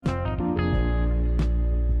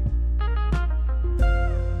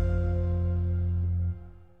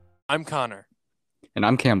I'm Connor, And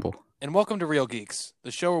I'm Campbell. and welcome to Real Geeks, the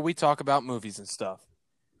show where we talk about movies and stuff.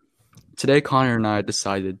 Today, Connor and I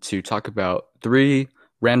decided to talk about three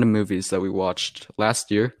random movies that we watched last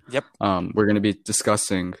year. Yep. We're going to be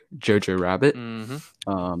discussing Jojo Rabbit,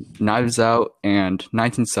 Mm-hmm. Knives Out, and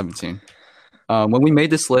 1917. When we made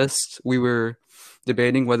this list, we were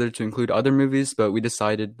debating whether to include other movies, but we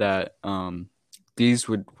decided that these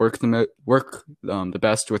would work the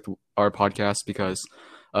best with our podcast because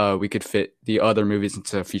we could fit the other movies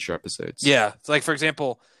into future episodes. Yeah, it's like for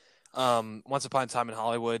example, Once Upon a Time in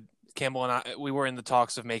Hollywood, Campbell and I, we were in the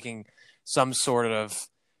talks of making some sort of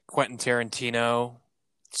Quentin Tarantino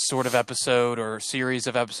sort of episode or series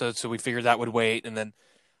of episodes, so we figured that would wait, and then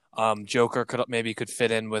Joker could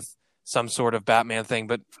fit in with some sort of Batman thing,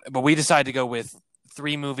 but we decided to go with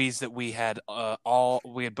three movies that we had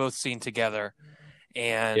both seen together,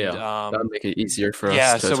 and Yeah, that would make it easier for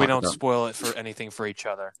yeah, us to so we talk don't about. spoil it for anything for each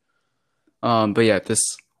other. But yeah, this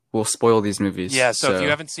will spoil these movies. Yeah, so if you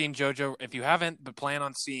haven't seen if you haven't but plan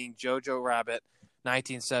on seeing Jojo Rabbit,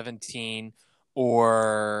 1917,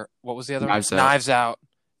 or what was the other Knives one? Out. Knives Out,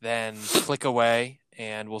 then click away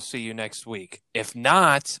and we'll see you next week. If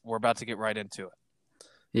not, we're about to get right into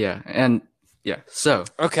it. So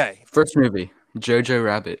Okay. first movie, Jojo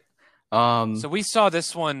Rabbit. So we saw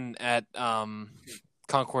this one at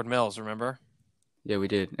Concord Mills, remember? Yeah, we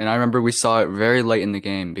did. And I remember we saw it very late in the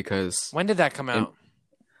game because When did that come out?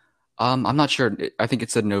 I'm not sure. I think it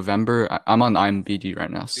said November. I'm on IMDb right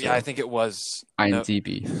now, so Yeah, I think it was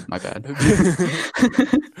IMDb, my bad.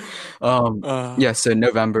 Uh, Yeah, so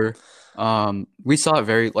November. We saw it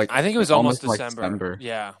very I think it was almost like December. December.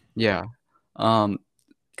 Yeah. Yeah.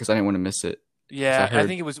 Because I didn't want to miss it. Yeah, I I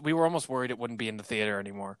think it was. We were almost worried it wouldn't be in the theater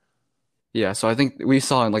anymore. Yeah, so I think we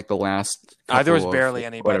saw in like the last There was couple of barely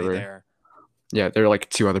anybody whatever. there. Yeah, there were like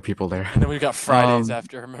two other people there. And then we got Fridays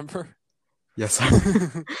after, remember? Yes.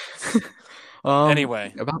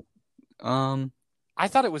 Anyway, About I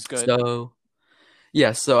thought it was good.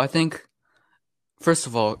 So I think first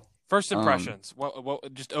of all, First impressions.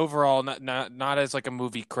 What just overall, not as like a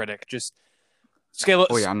movie critic, just scale.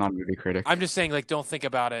 oh yeah, I'm not a movie critic. I'm just saying, like, don't think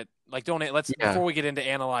about it. Like, before we get into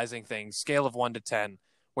analyzing things, scale of 1 to 10,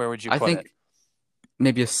 where would you put think it?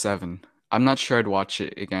 maybe a 7. I'm not sure I'd watch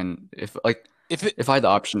it again. If I had the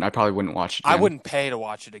option, I probably wouldn't watch it I again. wouldn't pay to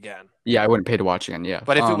watch it again. Yeah, I wouldn't pay to watch it again. Yeah,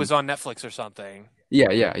 But if it was on Netflix or something, yeah.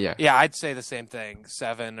 yeah, I'd say the same thing,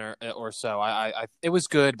 7 or so. It was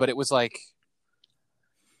good, but it was like,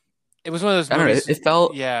 it was one of those I don't know. movies. It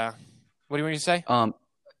felt Yeah. What do you want to say?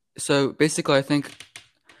 So basically, I think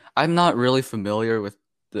I'm not really familiar with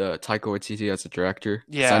the Taika Waititi as a director. 'Cause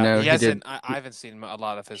Yeah, I know he hasn't. I haven't seen a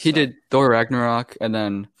lot of his he stuff. did Thor Ragnarok, and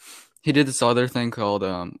then he did this other thing called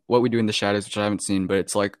What We Do in the Shadows, which I haven't seen, but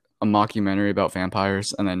it's like a mockumentary about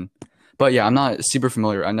vampires. But yeah, I'm not super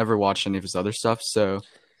familiar. I never watched any of his other stuff, so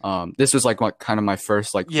this was like kind of my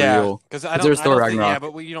first like real. Because there's Thor Ragnarok. Yeah,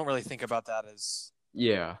 Ragnarok. but you don't really think about that as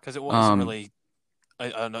Yeah, because it wasn't really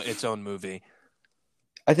its own movie.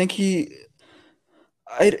 I think he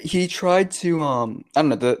tried to I don't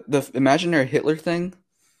know, the imaginary Hitler thing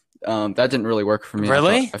that didn't really work for me.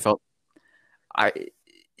 Really? I felt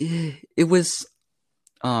it was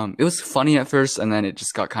funny at first, and then it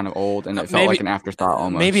just got kind of old, and it felt like an afterthought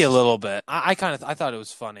almost. Maybe a little bit. I thought it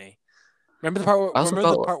was funny. Remember the part? Remember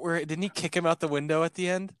the part where didn't he kick him out the window at the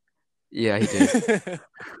end? Yeah, he did.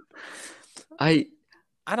 I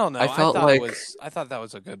don't know. I felt like I thought that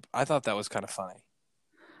was kind of funny.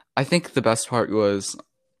 I think the best part was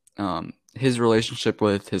his relationship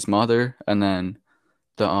with his mother, and then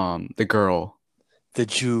the girl, the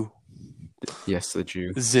Jew. Yes, the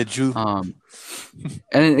Jew. The Jew. And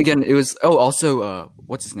then again, it was also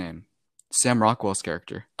what's his name? Sam Rockwell's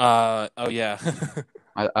character. Oh yeah.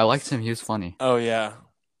 I liked him. He was funny. Oh yeah.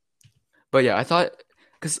 But yeah, I thought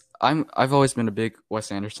because I've always been a big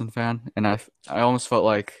Wes Anderson fan, and I almost felt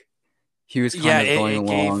like he was kind of going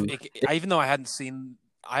along. Even though I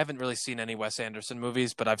haven't really seen any Wes Anderson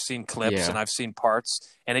movies, but I've seen clips and I've seen parts,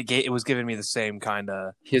 and it was giving me the same kind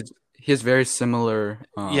of. He has very similar,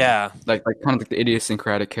 like kind of like the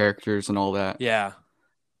idiosyncratic characters and all that. Yeah.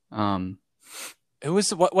 Who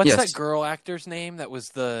was what's that girl actor's name? That was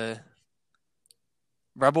the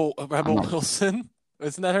Rebel Wilson.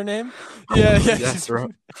 Isn't that her name? Yeah. Yes,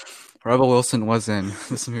 Rebel Wilson was in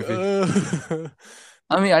this movie.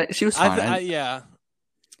 I mean, she was fine. Yeah.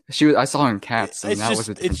 I saw her in Cats, and that was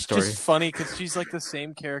a different story. It's just funny because she's like the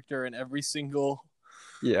same character in every single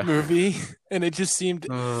movie, and it just seemed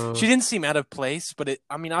she didn't seem out of place, but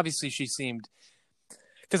obviously she seemed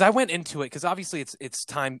because I went into it because obviously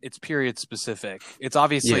it's period specific. It's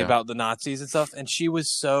obviously Yeah. about the Nazis and stuff. And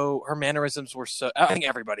her mannerisms were so. I think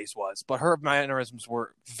everybody's was, but her mannerisms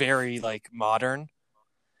were very like modern,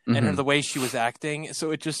 and Mhm. the way she was acting.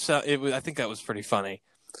 So it just it was. I think that was pretty funny.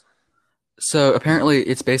 So apparently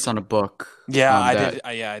it's based on a book. Yeah, I That did.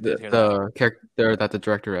 I the did hear that. the character that the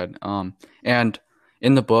director read. And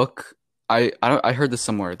in the book, I heard this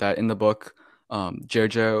somewhere that in the book,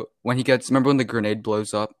 Jojo when he gets remember when the grenade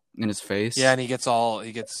blows up in his face? Yeah, and he gets.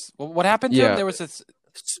 What happened to him? Yeah. There was this.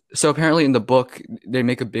 So apparently in the book they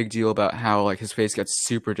make a big deal about how like his face gets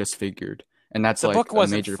super disfigured, and that's The like book a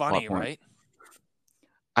wasn't major funny, plot point. right?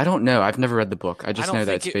 I don't know. I've never read the book. I I just don't know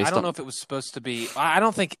that think it's it, I based don't know on. if it was supposed to be. I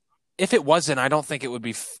don't think if it wasn't, I don't think it would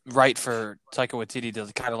be right for Taika Waititi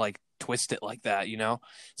to kind of like twist it like that, you know.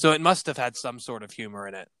 So it must have had some sort of humor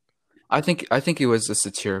in it. I think it was a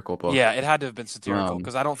satirical book. Yeah, it had to have been satirical Um,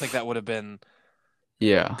 because I don't think that would have been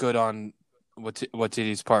yeah, good on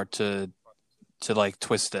Waititi's part to like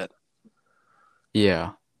twist it.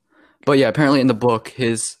 yeah. But yeah, apparently in the book,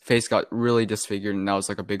 his face got really disfigured, and that was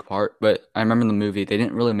like a big part. But I remember in the movie, they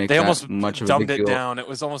didn't really make They that almost much of a dumbed big it deal. down. It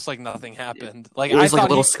was almost like nothing happened. Like It was like a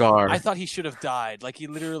little scar. I thought he should have died. Like he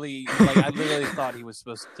literally, like I literally thought he was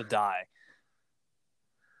supposed to die.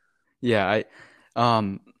 Yeah,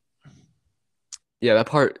 um, yeah, that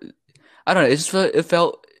part. I don't know.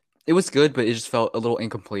 It was good, but it just felt a little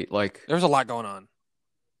incomplete. Like There was a lot going on.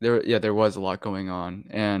 there was a lot going on,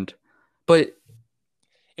 but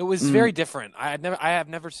It was mm, very different. I have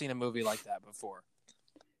never seen a movie like that before.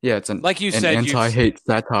 yeah, it's an Like you an said, anti-hate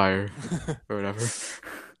satire or whatever.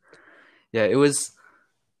 Yeah, it was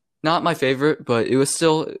not my favorite, but it was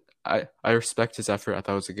still. I respect his effort. I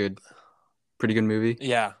thought it was pretty good movie.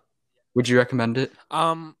 yeah. Would you recommend it?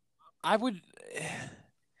 I would.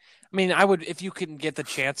 I mean, I would if you can get the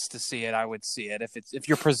chance to see it. I would see it if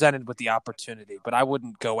you're presented with the opportunity. But I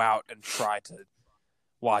wouldn't go out and try to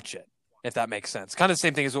watch it if that makes sense. Kind of the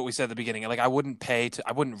same thing as what we said at the beginning. Like I wouldn't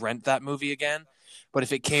rent that movie again. But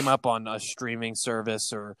if it came up on a streaming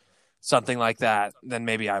service or something like that, then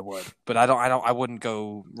maybe I would. But I wouldn't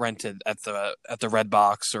go rent it at the Red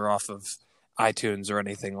Box or off of iTunes or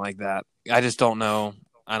anything like that. I just don't know.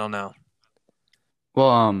 I don't know.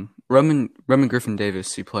 Well, Roman Griffin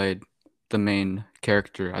Davis, who played the main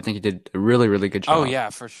character, I think he did a really, really good job. Oh yeah,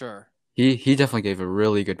 for sure. He definitely gave a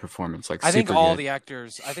really good performance, like I think super all good. the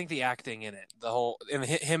actors. I think the acting in it,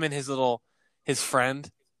 him and his friend.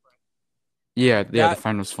 Yeah, the That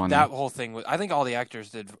friend was funny. that whole thing was. I think all the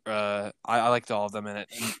actors did. I liked all of them in it.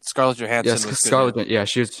 And Scarlett Johansson Yes, was good. Scarlett. Yeah,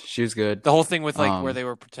 she was good. The whole thing with like where Um, they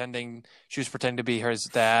were pretending she was pretending to be his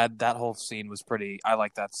dad. That whole scene was pretty. I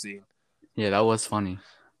like that scene. yeah, that was funny.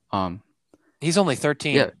 Um, He's only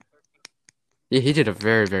 13. yeah, yeah, he did a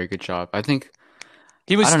very, very good job. I think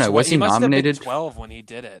He was. I don't know, was he must have been nominated? 12 when he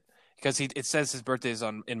did it because it says his birthday is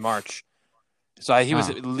in March. So he was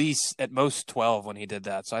Huh. at least at most 12 when he did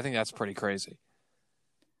that. So I think that's pretty crazy.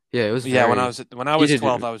 Yeah, it was Yeah, very. when I he was did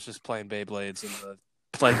 12, I was just playing Beyblades in the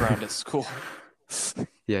playground at school.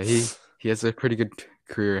 Yeah, he has a pretty good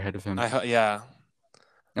career ahead of him. Yeah.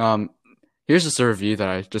 Here's just a review that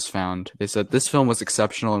I just found. They said this film was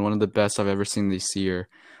exceptional and one of the best I've ever seen this year.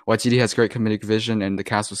 Waititi has great comedic vision and the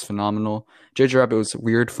cast was phenomenal. Jojo Rabbit was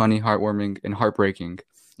weird, funny, heartwarming, and heartbreaking,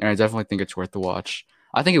 and I definitely think it's worth the watch.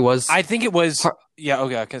 I think it was. I think it was. Yeah.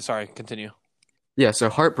 Okay. Sorry. Continue. Yeah, so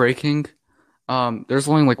heartbreaking. There's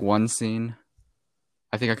only like one scene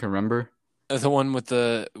I think I can remember. The one with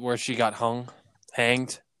where she got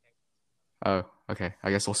hanged. Oh, okay. I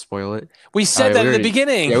guess I'll spoil it. We said Alright, that we at the already-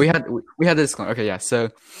 beginning. Yeah, we had this. Okay, yeah. So,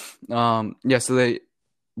 so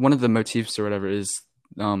one of the motifs or whatever is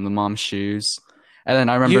the mom's shoes, and then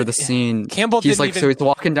I remember the scene. Campbell He's didn't like, even. so he's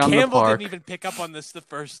walking down the Campbell park, didn't even pick up on this the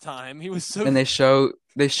first time. He was so. and they show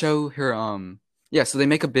her. Yeah, so they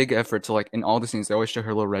make a big effort to like in all the scenes they always show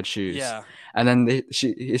her little red shoes. Yeah. And then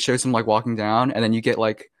it shows him like walking down, and then you get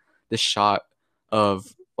like this shot of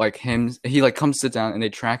like him. He like comes sit down, and they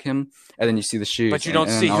track him, and then you see the shoes. But you don't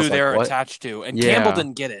and see then I who was like, they're what? attached to, and Yeah. Campbell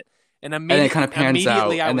didn't get it. And then it kind of pans out,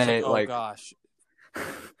 immediately I and was then like, it "Oh like, gosh!"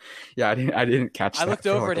 yeah, I didn't catch. I that looked for,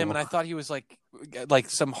 over like, at a him and I while. thought he was like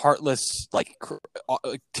some heartless, like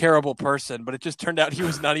terrible person. But it just turned out he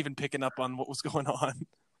was not even picking up on what was going on.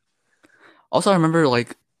 Also, I remember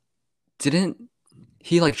like, didn't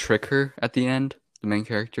he like trick her at the end? The main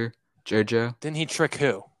character, Jojo, Didn't he trick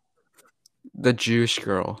who? the Jewish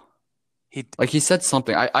girl. He said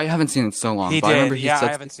something. I haven't seen it in so long. he but did. I remember he I said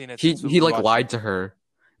haven't seen it. he since we he like watched lied it. to her,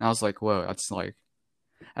 and I was like, whoa, that's like,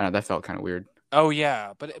 I don't know, that felt kind of weird. Oh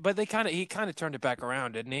yeah, but he kind of turned it back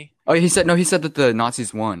around, didn't he? Oh, he said that the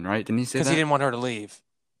Nazis won, right? Didn't he say Because that? he didn't want her to leave.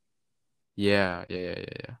 Yeah.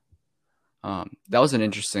 That was an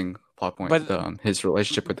interesting plot point. But His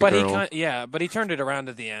relationship with the but girl. but he turned it around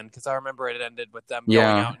at the end because I remember it ended with them going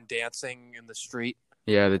Yeah, out and dancing in the street.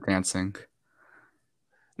 yeah, the dancing.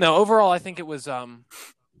 No, overall, I think it was I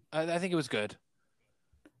think it was good.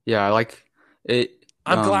 Yeah, I like it.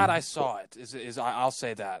 I'm glad I saw it. I'll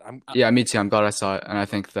say that. Yeah, me too. I'm glad I saw it, and I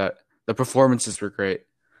think that the performances were great.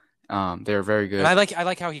 They were very And good, I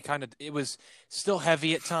like how he kind of it was still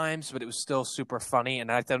heavy at times, but it was still super funny.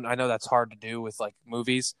 And I know that's hard to do with like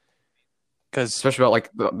movies because especially about like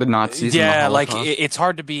the Nazis and the yeah, like Holocaust. it's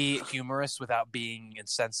hard to be humorous without being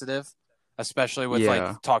insensitive, especially with Yeah,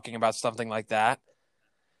 like talking about something like that.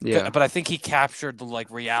 yeah. But I think he captured the like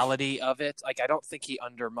reality of it. Like I don't think he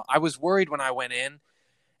I was worried when I went in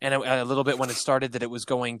and a little bit when it started that it was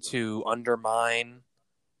going to undermine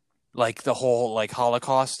like the whole like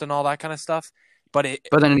Holocaust and all that kind of stuff. But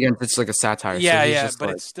But then again, it's like a satire, so yeah, he's yeah, just but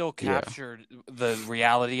like, it still yeah, captured the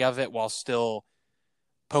reality of it while still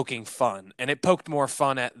poking fun. And it poked more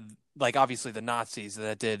fun at like obviously the Nazis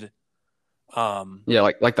that did yeah,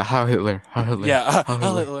 like the Heil Hitler, Heil Hitler, yeah, Heil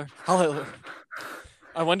Heil Hitler. Hitler, Heil Hitler.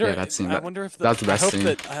 Yeah, that scene. I That wonder if that's the best scene.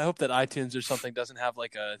 I hope that iTunes or something doesn't have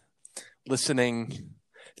like a listening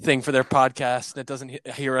thing for their podcast and it doesn't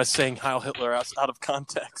hear us saying Heil Hitler out of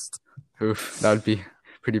context. Oof, that would be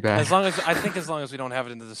pretty bad. As long as we don't have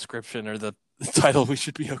it in the description or the title, we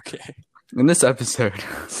should be okay. In this episode,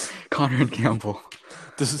 Connor and Campbell.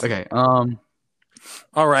 This is Okay. all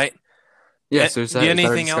right. Yeah. So is that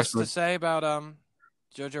anything else discussion to say about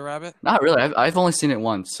Jojo Rabbit? Not really. I've only seen it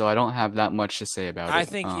once, so I don't have that much to say about it. I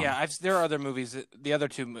think there are other movies. The other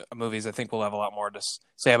two movies, I think we'll have a lot more to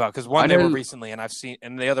say about because one they were recently, and I've seen,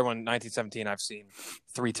 and the other one, 1917, I've seen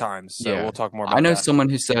 3 times. So we'll talk more about. I know that. someone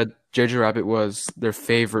who said Jojo Rabbit was their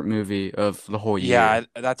favorite movie of the whole year.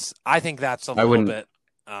 Yeah, I think that's a little bit.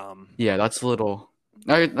 Yeah, that's a little.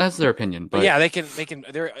 That's their opinion, but yeah,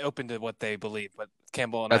 they're open to what they believe. But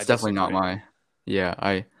Campbell and that's definitely not my. Yeah,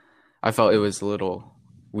 I felt it was a little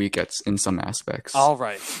weak in some aspects. All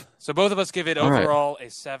right, so both of us give it overall a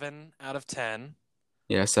 7 out of 10.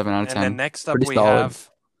 Yeah, 7 out of 10. And then next up we have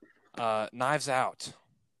Knives Out.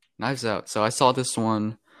 Knives Out. So I saw this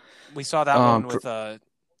one. We saw that one with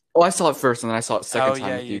Oh, I saw it first, and then I saw it second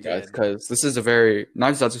time with you guys because this is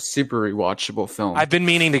Knives Out's a super rewatchable film. I've been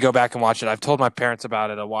meaning to go back and watch it. I've told my parents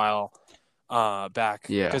about it a while back.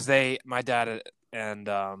 Yeah, because my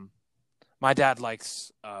dad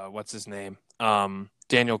likes what's his name,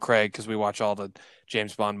 Daniel Craig, because we watch all the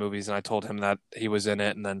James Bond movies, and I told him that he was in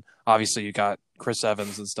it, and then obviously you got Chris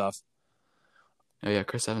Evans and stuff. Oh yeah,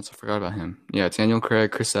 Chris Evans. I forgot about him. Yeah, Daniel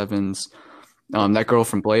Craig, Chris Evans, that girl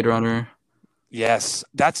from Blade Runner. Yes,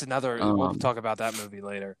 that's another. We'll talk about that movie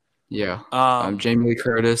later. Yeah. Jamie Lee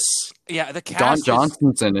Curtis. Yeah, the cast. Don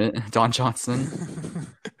Johnson's in it. Don Johnson.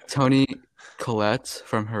 Toni Collette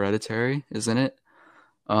from Hereditary is in it.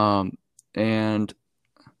 And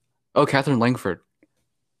Catherine Langford.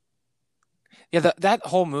 Yeah, that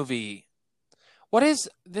whole movie. What is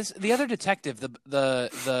this? The other detective,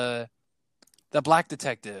 the black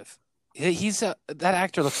detective. That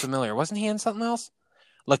actor looks familiar. Wasn't he in something else?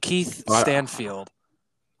 Lakeith Stanfield.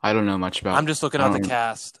 I don't know much about. I'm just looking at the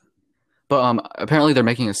cast. But apparently they're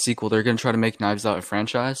making a sequel. They're going to try to make Knives Out a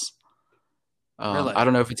franchise. Really? I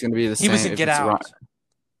don't know if it's going to be the same. He was in Get Out.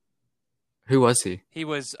 Who was he? He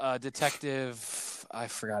was detective. I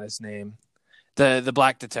forgot his name. The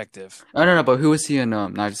black detective. No. But who was he in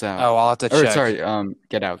Knives Out? Oh, I'll have to check. Sorry,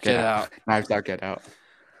 Get Out. Get Out. Knives Out. Get Out.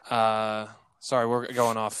 Sorry, we're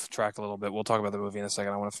going off track a little bit. We'll talk about the movie in a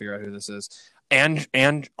second. I want to figure out who this is. And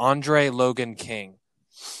Andre Logan King.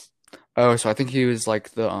 Oh, so I think he was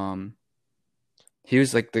like the he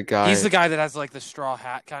was like the guy. He's the guy that has like the straw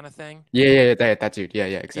hat kind of thing. Yeah, that dude. Yeah,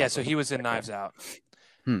 exactly. Yeah, so he was in Knives Out.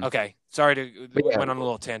 Okay, sorry went on a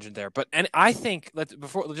little tangent there, but I think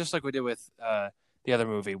before just like we did with the other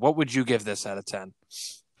movie, what would you give this out of 10?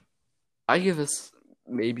 I give this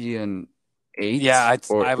maybe an 8. Yeah,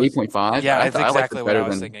 or 8.5. Yeah, that's exactly what I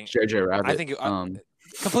was thinking. thinking. Jojo Rabbit. I think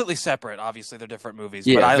completely separate. Obviously, they're different movies.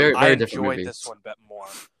 Yeah, but very I different enjoyed movies. this one a bit more.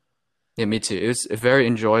 Yeah, me too. It was a very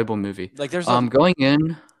enjoyable movie. Like there's going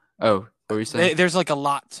in. Oh, what were you saying? There's like a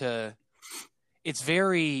lot to. It's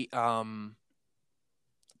very.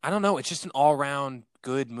 I don't know. It's just an all-round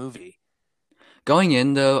good movie. Going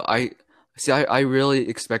in though, I really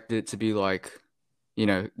expected it to be like,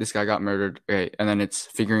 this guy got murdered, right? And then it's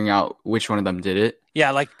figuring out which one of them did it. Yeah,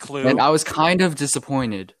 like Clue. And I was kind of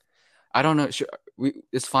disappointed. I don't know.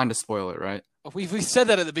 It's fine to spoil it, right? We said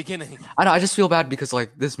that at the beginning. I know. I just feel bad because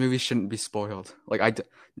like this movie shouldn't be spoiled. Like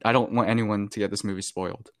I don't want anyone to get this movie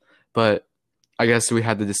spoiled. But I guess we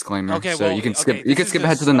had the disclaimer, Okay, so well, you can skip. okay, You this can is skip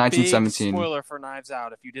ahead to the a big 1917. spoiler for Knives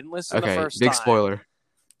Out. If you didn't listen the Okay, first big time. spoiler.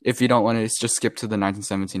 If you don't want to, just skip to the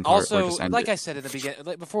 1917 part or Also, just end like it. I said in the beginning,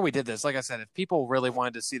 like, before we did this, like I said, if people really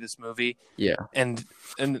wanted to see this movie, Yeah, and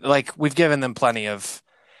like we've given them plenty of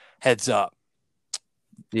heads up,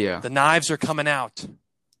 yeah, the knives are coming out.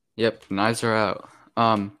 yep. Knives are out.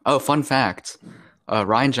 Oh, fun fact.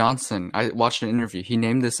 Ryan Johnson. I watched an interview. He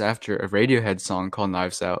named this after a Radiohead song called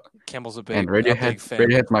 "Knives Out," Campbell's a and big fan.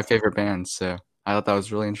 Radiohead's my favorite band, so I thought that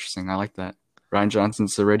was really interesting. I like that. Ryan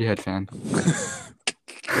Johnson's a Radiohead fan.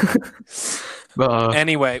 But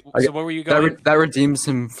Anyway, so where were you going? that redeems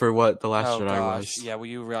him for what The Last Oh Jedi gosh, was. yeah. Well,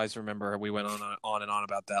 you guys remember we went on and on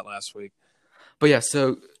about that last week. But yeah,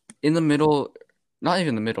 so in the middle, not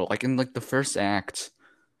even the middle, like in like the first act,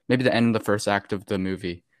 maybe the end of the first act of the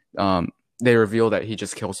movie, they reveal that he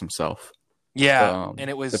just kills himself. Yeah, and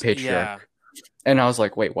it was the patriarch. And I was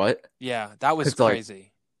like, wait, what? Yeah, that was 'Cause, crazy.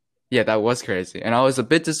 Like, yeah, that was crazy. And I was a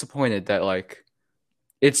bit disappointed that like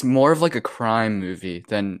it's more of like a crime movie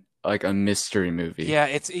than like a mystery movie. Yeah,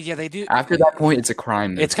 they do. After that point, it's a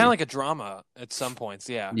crime movie. It's kind of like a drama at some points.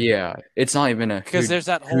 Yeah. Yeah, it's not even a because there's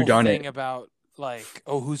that whole thing it. about like,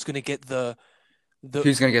 oh, who's gonna get the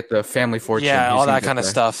who's gonna get the family fortune? Yeah, all that kind of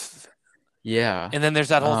stuff. Yeah, and then there's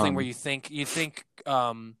that whole thing where you think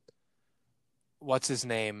what's his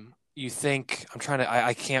name? You think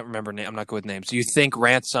I can't remember name. I'm not good with names. You think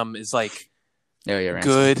Ransom is like Ransom.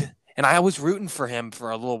 good, and I was rooting for him for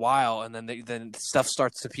a little while, and then stuff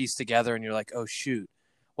starts to piece together, and you're like, oh shoot,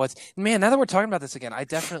 now that we're talking about this again, I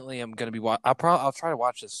definitely am gonna be. I'll try to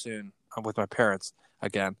watch this soon with my parents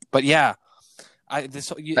again. But yeah,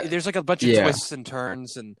 there's like a bunch of twists and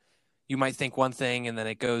turns, and you might think one thing, and then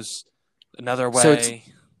it goes another way. So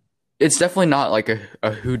it's definitely not like a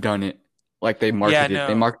whodunit. Like they marketed it.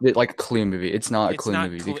 They marketed it like a Clue movie. It's not a Clue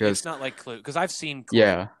movie because it's not like Clue because I've seen Clue.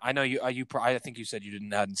 Yeah. I know you. I think you said you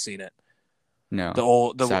hadn't seen it. No.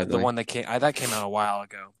 The one that came out a while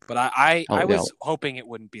ago. But I was hoping it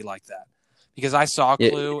wouldn't be like that because I saw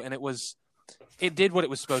Clue and it did what it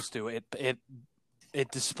was supposed to.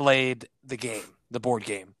 It displayed the board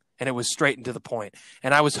game, and it was straight and to the point.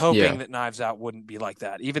 And I was hoping that Knives Out wouldn't be like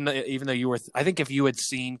that. Even though you were, I think if you had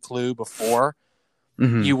seen Clue before.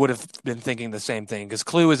 Mm-hmm. You would have been thinking the same thing because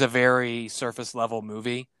Clue is a very surface level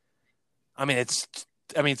movie. I mean,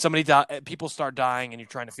 people start dying and you're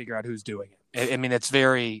trying to figure out who's doing it. I mean, it's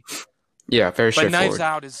very very But straightforward. Knives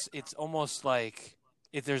Out it's almost like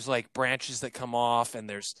if there's like branches that come off and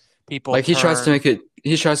there's people like he tries to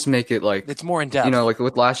make it like it's more in depth. You know, like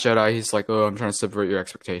with Last Jedi, he's like, oh, I'm trying to subvert your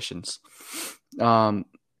expectations. But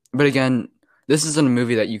again, this isn't a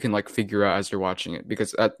movie that you can like figure out as you're watching it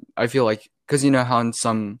because I feel like because you know how in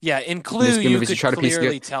some in Clue you could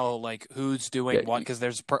clearly tell like who's doing what because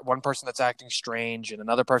there's one person that's acting strange and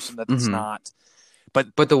another person that's not.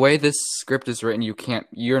 But the way this script is written,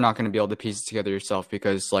 you're not going to be able to piece it together yourself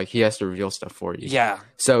because like he has to reveal stuff for you. Yeah.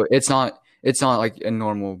 So it's not like a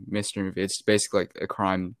normal mystery movie. It's basically like a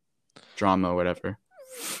crime drama or whatever.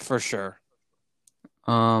 For sure.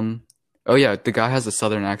 Oh yeah, the guy has a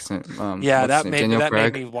southern accent. That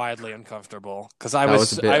made me wildly uncomfortable because I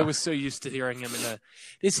was so used to hearing him in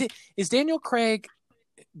is Daniel Craig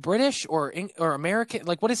British or American?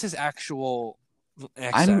 Like, what is his actual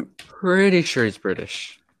accent? I'm pretty sure he's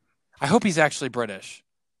British. I hope he's actually British.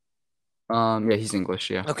 Yeah, he's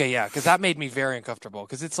English. Yeah. Okay, yeah, because that made me very uncomfortable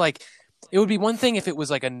because it's like it would be one thing if it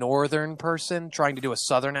was like a northern person trying to do a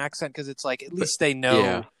southern accent because it's like at least they know.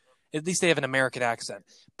 Yeah. At least they have an American accent.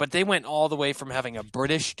 But they went all the way from having a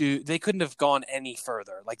British dude. They couldn't have gone any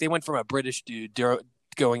further. Like, they went from a British dude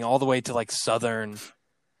going all the way to, like, Southern.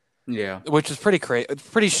 Yeah. Which is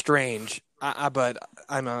pretty strange. But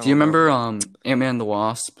I'm Do you remember Ant-Man and the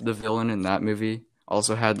Wasp, the villain in that movie?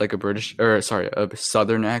 Also had, like, a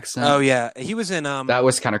Southern accent. Oh, yeah. He was in... that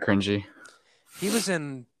was kind of cringy. He was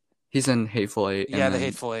in... He's in Hateful Eight. Yeah, the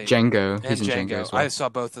Hateful Eight. Django. He's in Django as well. I saw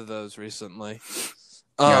both of those recently.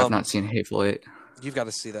 Yeah, I've not seen Hateful Eight. You've got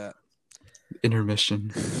to see that.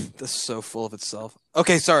 Intermission. This is so full of itself.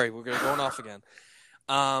 Okay, sorry. We're going off again.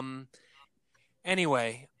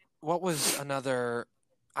 Anyway, what was another...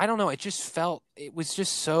 I don't know. It was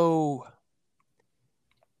just so...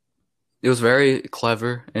 It was very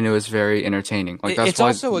clever, and it was very entertaining. Like it's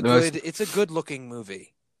also it's a good-looking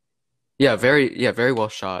movie. Yeah, very well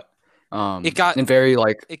shot. It got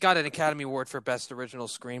an Academy Award for Best Original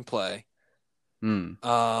Screenplay.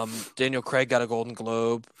 Daniel Craig got a Golden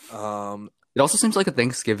Globe. It also seems like a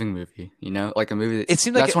Thanksgiving movie, you know, like a movie. It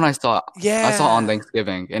seemed like that's when I saw. Yeah, I saw on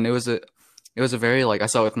Thanksgiving, and it was a very like I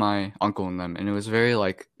saw it with my uncle and them, and it was very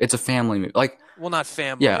like it's a family movie. Like, well, not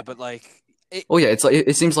family, but like it, Oh yeah, it's like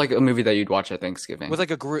it seems like a movie that you'd watch at with Thanksgiving,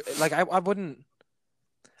 like a group. Like I wouldn't.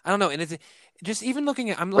 I don't know. And it's just even looking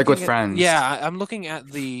at. I'm like with looking at. friends. Yeah, I'm looking at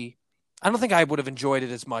the. I don't think I would have enjoyed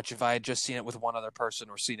it as much if I had just seen it with one other person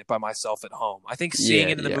or seen it by myself at home. I think seeing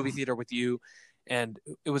Yeah, it in the yeah. movie theater with you, and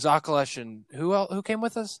it was Akalesh and who else, who came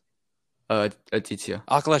with us? Aditya.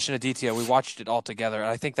 Akalesh and Aditya. We watched it all together, and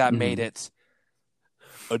I think that made Hmm. it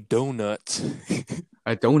a donut.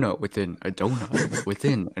 A donut within a donut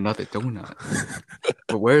within another donut.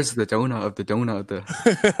 But where's the donut of the donut of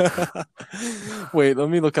the? Wait, let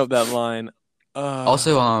me look up that line. Uh,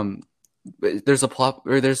 Also, there's a plot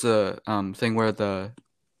or there's a thing where the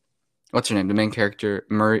what's her name? The main character,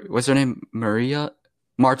 Marie. What's her name? Maria,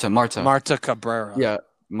 Marta. Marta Cabrera. Yeah,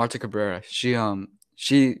 Marta Cabrera. She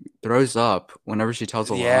throws up whenever she tells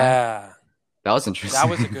a lie. Yeah, That was that was a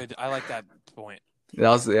interesting. good. I like that point. That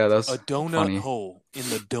A was donut funny. hole in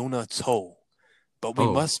the donut's hole. But we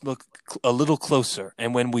Oh, must look a little closer.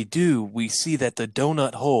 And when we do, we see that the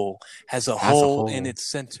donut hole has a has a hole in hole. its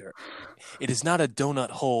center. It is not a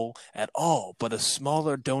donut hole at all, but a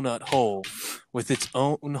smaller donut hole with its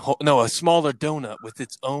own hole. No, a smaller donut with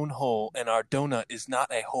its own hole, and our donut is not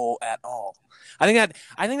a hole at all. I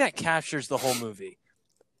think that captures the whole movie.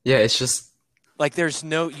 Yeah, it's just Like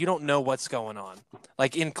you don't know what's going on.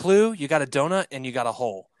 Like in Clue, you got a donut and you got a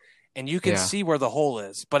hole. And you can yeah. see where the hole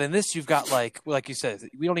is. But in this you've got like you said,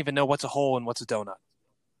 we don't even know what's a hole and what's a donut.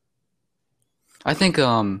 I think I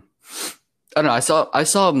don't know. I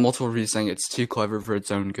saw multiple reviews saying it's too clever for its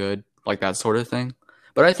own good, like that sort of thing.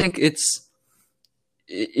 But I think it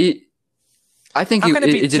I think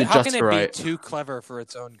it did it How can just it be right. too clever for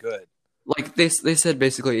its own good? Like they said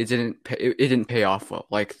basically it didn't pay off well.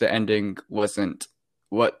 Like the ending wasn't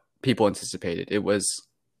what people anticipated. It was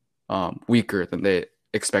weaker than they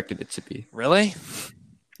expected it to be. Really?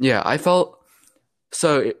 Yeah, I felt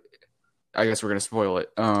so. I guess we're gonna spoil it.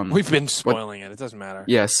 We've been What? spoiling it. It doesn't matter.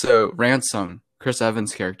 Yeah. So Ransom, Chris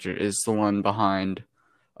Evans' character, is the one behind.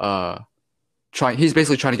 Trying. He's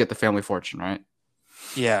basically trying to get the family fortune, right?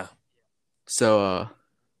 Yeah. So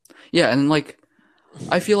yeah, and like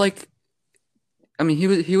I feel like I mean he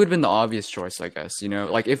would have been the obvious choice, I guess. You know,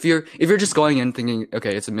 like if you're just going in thinking,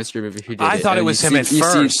 okay, it's a mystery movie, who did I it, thought and it then was him at you see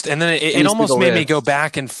first, and then and it you see the almost made me go list.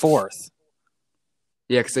 back and forth.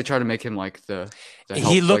 Yeah, because they try to make him like the He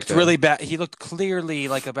help, like looked the really bad. He looked clearly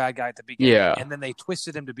like a bad guy at the beginning, yeah. and then they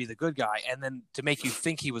twisted him to be the good guy, and then to make you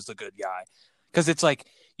think he was the good guy. Because it's like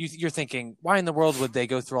you're thinking, why in the world would they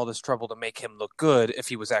go through all this trouble to make him look good if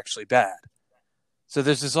he was actually bad? So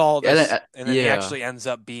there's And then, and then he yeah, actually ends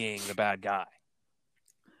up being the bad guy.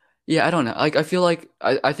 yeah. I don't know. Like I feel like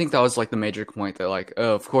I think that was like the major point that like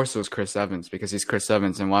oh of course it was Chris Evans because he's Chris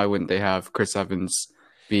Evans and why wouldn't they have Chris Evans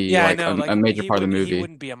be Yeah, I like know. a Like major part of the he movie?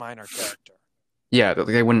 wouldn't be a minor character. Yeah,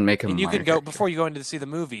 they wouldn't make him a And you minor can go character. before you go in to see the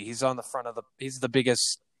movie. He's on the front of the. He's the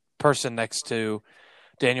biggest person next to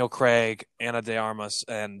Daniel Craig, Ana de Armas,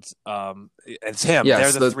 and it's him. Yeah,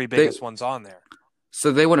 They're the so three biggest ones on there.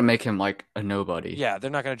 they wouldn't make him like a nobody. Yeah,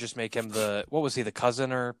 they're not going to just make him the. What was he? The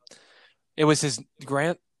cousin or it was his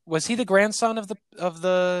grand. Was he the grandson of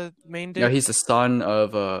the main Yeah, dude? he's the son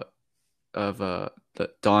of the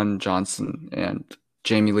Don Johnson and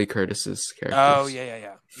Jamie Lee Curtis's Oh characters.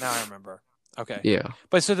 yeah. Now I remember. Okay, Yeah.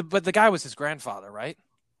 but the guy was his grandfather, right?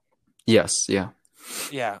 Yes. Yeah.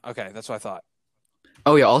 Yeah. Okay, that's what I thought.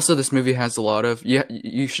 Oh yeah. Also, this movie has a lot of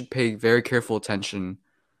you should pay very careful attention,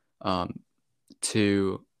 um,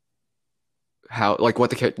 to how like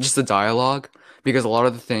what just the dialogue because a lot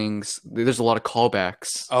of the things there's a lot of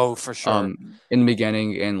callbacks Oh, for sure. in the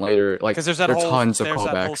beginning and later like Because there are tons of there's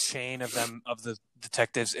that whole callbacks. chain of the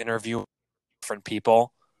detectives interviewing different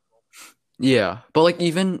people. Yeah, but like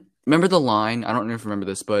even remember the line, I don't know if you remember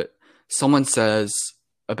this, but someone says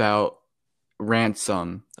about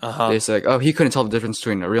Ransom. Uh-huh. They say like, oh, he couldn't tell the difference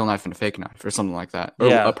between a real knife and a fake knife or something like that. Or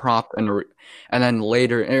Yeah. a prop and then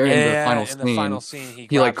later in the final in the final scene,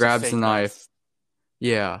 he like grabs a grabs fake the knife.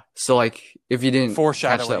 Yeah. So like if you didn't catch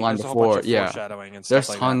Foreshadowing. that line There's a whole bunch before, of yeah. foreshadowing and There's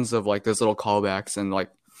stuff like tons of like those little callbacks and like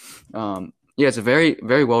yeah, it's a very,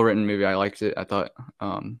 very well written movie. I liked it. I thought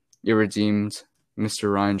it redeemed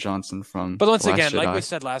Mr. Ryan Johnson from But once The Last again, like Jedi. we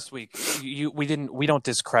said last week, we don't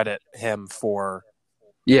discredit him for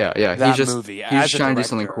Yeah, that he's movie he's as just a trying to do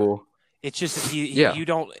something director. cool. It's just that Yeah.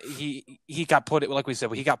 he got put, like we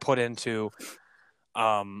said, he got put into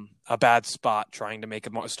a bad spot trying to make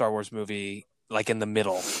a Star Wars movie like in the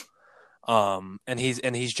middle. And he's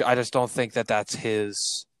I just don't think that that's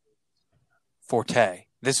his forte.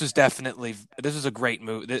 This was a great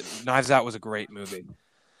movie. Knives Out was a great movie.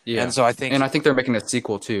 Yeah. And so I think they're making a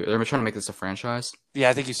sequel too. They're trying to make this a franchise. yeah,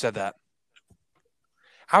 I think you said that.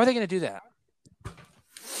 How are they going to do that?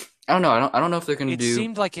 I don't know. I don't know if they're gonna It do.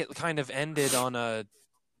 seemed like it kind of ended on a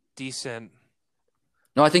decent.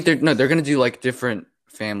 No, I think they're gonna do like different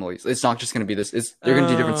families. It's not just gonna be this. They're gonna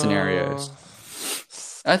do different Uh, scenarios.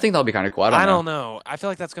 I think that'll be kind of cool. I don't I know. don't know. I feel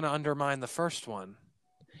like that's going to undermine the first one.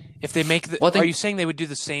 If they make Well, I are think you saying they would do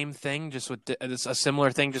the same thing, just with a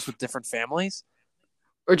similar thing, just with different families?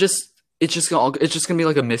 or just it's just gonna be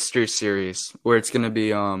like a mystery series where it's gonna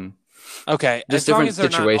be Okay, just as long different as they're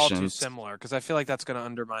not all too situations. similar, because I feel like that's going to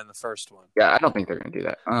undermine the first one. Yeah, I don't think they're gonna do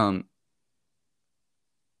that.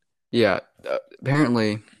 Yeah.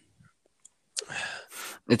 Apparently,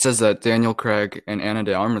 it says that Daniel Craig and Ana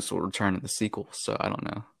de Armas will return in the sequel. So I don't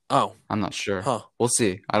know. Oh, I'm not sure. huh? We'll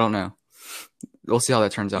see. I don't know. We'll see how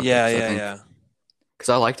that turns out. Yeah, Though, yeah, yeah. Because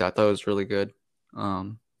I liked that. I thought it was really good.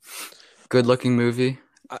 Good looking movie.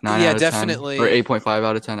 9 Yeah, out of 10 definitely. or 8.5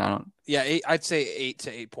 out of 10. I don't. Yeah, I'd say 8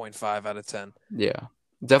 to 8.5 out of 10. Yeah,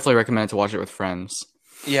 definitely recommend to watch it with friends.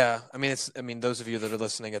 Yeah, I mean those of you that are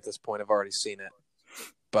listening at this point have already seen it,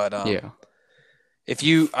 but Yeah, if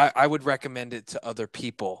I would recommend it to other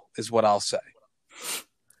people, is what I'll say.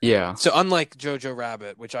 yeah. So unlike Jojo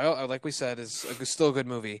Rabbit, which I like we said is still a good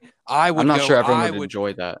movie, I'm not sure everyone would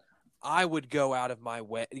enjoy that. I would go out of my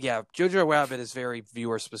way. Yeah, Jojo Rabbit is very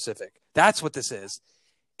viewer specific. That's what this is.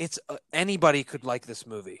 It's anybody could like this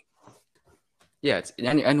movie. Yeah,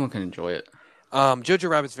 anyone can enjoy it. Jojo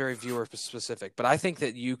Rabbit's very viewer specific, but I think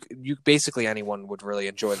that you basically anyone would really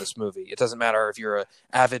enjoy this movie. It doesn't matter if you're an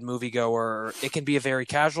avid moviegoer. It can be a very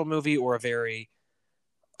casual movie or a very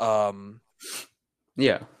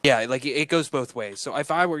Yeah, like it goes both ways. So if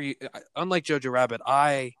I were you, unlike Jojo Rabbit,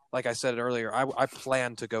 like I said earlier, I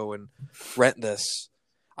plan to go and rent this.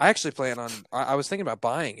 I actually plan on. I was thinking about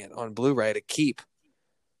buying it on Blu-ray to keep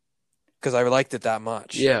because I liked it that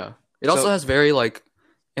much. yeah. It also has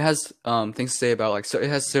it has things to say about like so it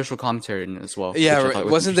has social commentary in it as well. Yeah,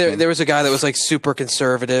 wasn't there was a guy that was like super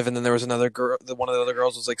conservative, and then there was another girl. One of the other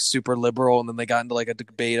girls was like super liberal, and then they got into like a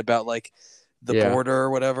debate about like the border or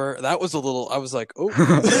whatever. That was a little. I was like, oh.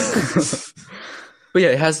 But yeah,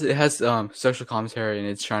 it has social commentary, and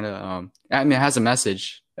it's trying to I mean, it has a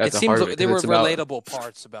message at the heart of it. There were relatable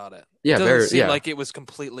parts about it. Yeah, it doesn't seem like it was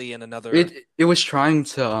completely in another. It was trying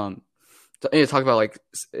to talk about like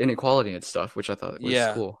inequality and stuff, which I thought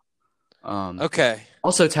was cool. Okay.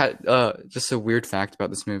 Also, just a weird fact about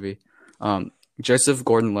this movie: Joseph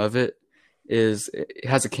Gordon-Levitt has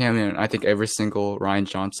a cameo in I think every single Rian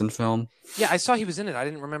Johnson film. Yeah, I saw he was in it. I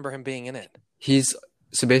didn't remember him being in it.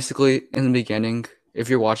 So basically in the beginning, if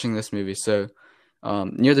you're watching this movie, so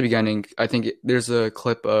near the beginning, I think there's a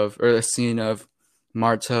clip or a scene of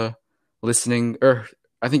Marta listening, or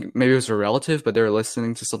I think maybe it was a relative, but they were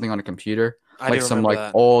listening to something on a computer, like some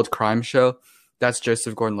like old crime show. That's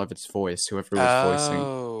Joseph Gordon-Levitt's voice, whoever was voicing.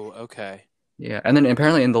 Oh, okay. Yeah, and then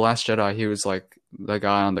apparently in The Last Jedi, he was like the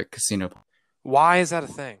guy on the casino. Why is that a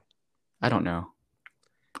thing? I don't know.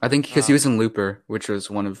 I think because he was in Looper, which was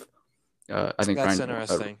one of, I think that's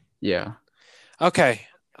interesting. Yeah. Okay.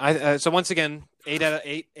 So once again, 8 out of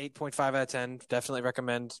 8, 8.5 out of 10. Definitely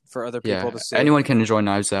recommend for other people to see. Anyone can enjoy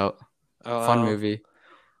Knives Out. Fun movie.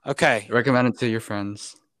 Okay. Recommend it to your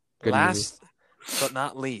friends. Good Last but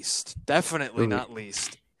not least, definitely not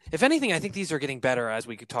least. If anything, I think these are getting better as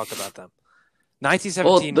we could talk about them.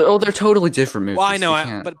 1917. Well, they're totally different movies. Well, I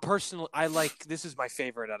know, but personally, this is my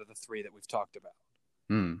favorite out of the three that we've talked about.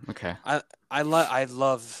 Okay. I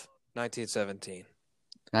love 1917.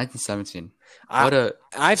 1917.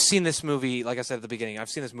 I've seen this movie, like I said at the beginning, I've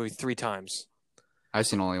seen this movie 3 times. I've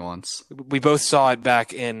seen only once. We both saw it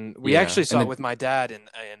back in. We actually saw it with my dad in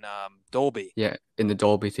Dolby. Yeah, in the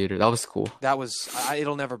Dolby theater. That was cool. That was.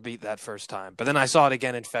 It'll never beat that first time. But then I saw it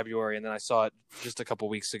again in February, and then I saw it just a couple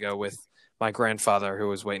weeks ago with my grandfather, who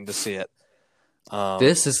was waiting to see it.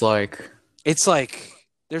 This is like. It's like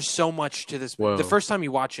there's so much to this. Whoa. The first time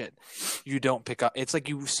you watch it, you don't pick up. It's like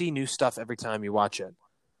you see new stuff every time you watch it.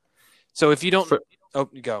 So if you don't,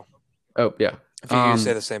 you go. Oh yeah. If you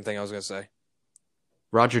say the same thing, I was gonna say.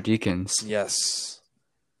 Roger Deakins. Yes.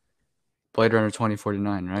 Blade Runner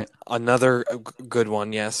 2049, right? Another good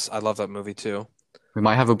one. Yes, I love that movie too. We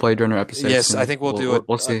might have a Blade Runner episode. Yes, soon. I think we'll do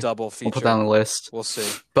a double feature. We'll put that on the list. We'll see.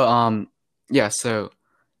 But yeah. So,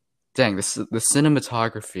 dang, the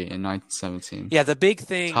cinematography in 1917. Yeah, the big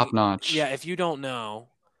thing. Top notch. Yeah, if you don't know.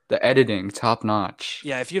 The editing, top notch.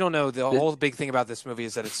 Yeah, if you don't know, the whole big thing about this movie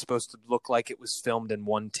is that it's supposed to look like it was filmed in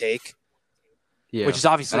one take. Yeah, which is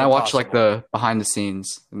obviously and I watched like the behind the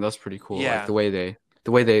scenes, and that's pretty cool. Yeah, like the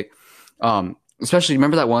way they, especially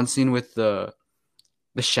remember that one scene with the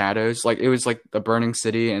shadows. Like it was like the burning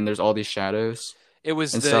city, and there's all these shadows. It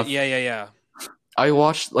was stuff. Yeah. I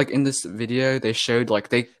watched like in this video they showed like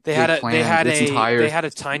they planned this entire they had a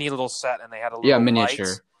tiny little set, and they had a yeah little light, miniature,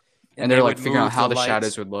 and and they they're like would figuring out move how the the lights.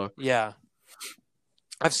 shadows would look. Yeah,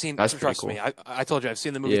 I've seen. That's pretty Trust me, cool. I told you I've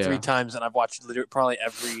seen the movie three Yeah. times, and I've watched probably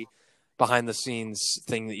every behind the scenes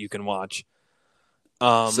thing that you can watch.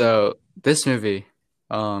 So this movie,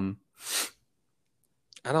 um,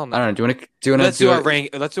 I don't I don't know. know. Do you want to Let's do do our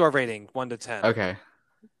it? Let's do our rating, 1 to 10. Okay,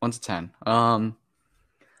 1 to 10.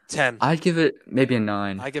 10. I'd give it maybe a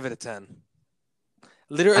 9. I give it a 10. I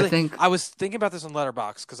Literally, think. I was thinking about this on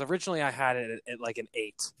Letterboxd because originally I had it at like an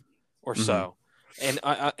 8 or Mhm. so, and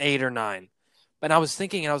 8 or 9. And I was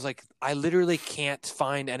thinking, and I was like, I literally can't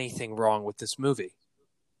find anything wrong with this movie.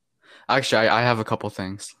 Actually, I have a couple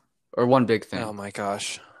things, or one big thing. Oh my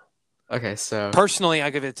gosh. Okay, so Personally, I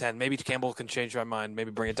give it a 10. Maybe Campbell can change my mind.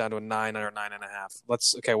 Maybe bring it down to a 9 or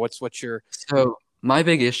 9.5. Okay. What's your? so my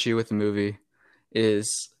big issue with the movie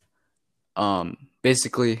is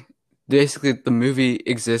basically the movie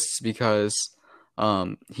exists because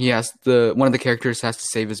he has the one of the characters has to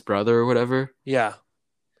save his brother or whatever. Yeah.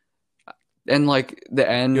 And like the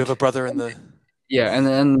end, You have a brother in the. yeah, and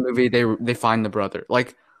then in the movie they find the brother.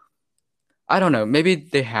 Like I don't know, maybe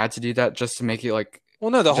they had to do that just to make it like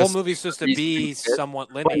Well, no, the whole just movie's supposed to reason be to exist. somewhat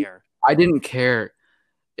But linear. I didn't care.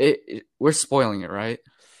 We're spoiling it, right?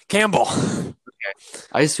 Campbell.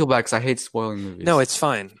 I just feel bad because I hate spoiling movies. No, it's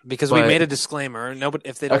fine because we But- made a disclaimer. Nobody,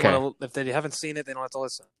 if they don't Okay. want to, if they haven't seen it, they don't have to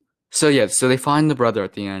listen. So yeah, so they find the brother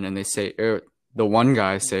at the end, and they say the one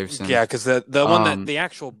guy saves him. Yeah, because the one that Um, the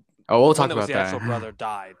actual Oh, we'll one talk that was about the that. actual brother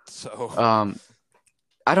died. So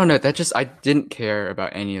I don't know. I didn't care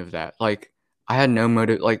about any of that. Like, I had no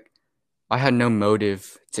motive. Like, I had no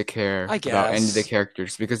motive to care I about any of the guess.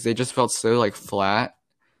 characters because they just felt so like flat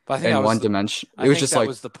but I think that and was one the, dimension. I It was think just that like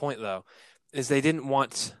was the point though, is they didn't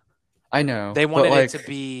want I know. they but, wanted like, it to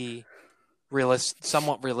be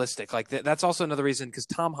somewhat realistic. Like that's also another reason because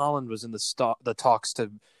Tom Holland was in the talks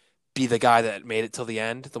to be the guy that made it till the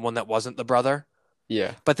end, the one that wasn't the brother.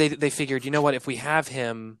 yeah. But they figured, you know what? If we have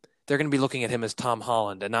him, they're going to be looking at him as Tom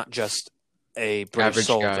Holland and not just a British Average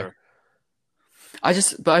soldier.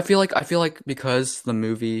 But I feel like because the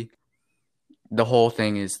movie, the whole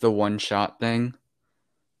thing is the one shot thing.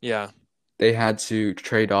 Yeah, They had to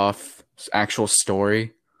trade off actual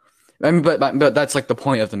story. I mean, but that's like the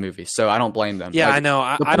point of the movie, so I don't blame them. yeah, Like, I know.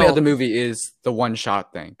 the I point of the don't. movie is the one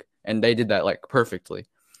shot thing, and they did that like perfectly.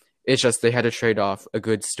 It's just they had to trade off a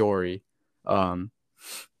good story. Um,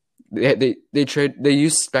 they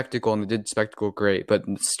used spectacle and they did spectacle great, but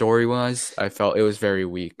story wise, I felt it was very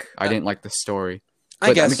weak. I didn't like the story. I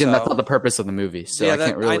But guess again, that's so. not the purpose of the movie, so Yeah, I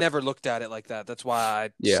can't really. I never looked at it like that. That's why I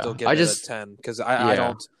Yeah, still give I it just- a 10 because I yeah.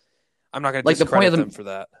 don't. I'm not going to Like, the point discredit of the- them for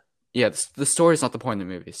that. Yeah, the story is not the point of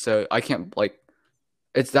the movie, so I can't like.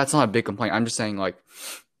 That's not a big complaint. I'm just saying like,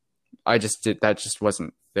 I just did that just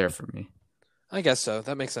wasn't there for me. I guess so.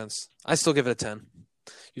 That makes sense. I still give it a 10.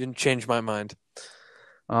 You didn't change my mind.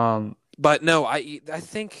 But no, I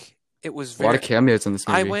think it was A lot very. of cameos in this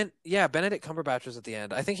movie. Benedict Cumberbatch was at the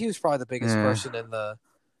end. I think he was probably the biggest Yeah. person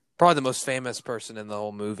probably the most famous person in the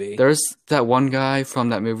whole movie. There's that one guy from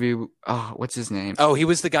that movie. Oh, what's his name? Oh, he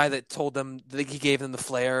was the guy that told them, he gave them the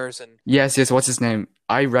flares and. Yes. What's his name?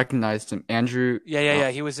 I recognized him. Andrew.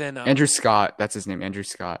 Yeah. He was in. Andrew Scott. That's his name. Andrew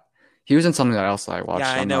Scott. He was in something else that I watched.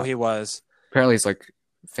 Yeah, I know he was. Apparently, he's like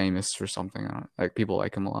famous for something. Like people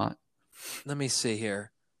like him a lot. Let me see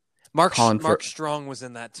here. Mark Strong was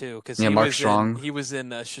in that too because Mark Strong. He was in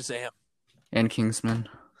Shazam. And Kingsman.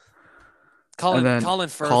 Colin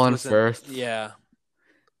Firth. Yeah.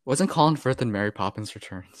 Wasn't Colin Firth in Mary Poppins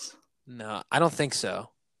Returns? No, I don't think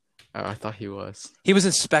so. Oh, I thought he was. He was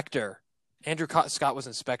Inspector. Andrew Scott was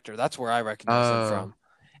Inspector. That's where I recognize him from.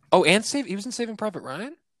 Oh, and he was in Saving Private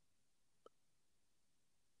Ryan?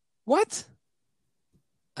 What?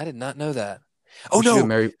 I did not know that. Oh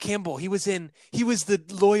no, Campbell. He was the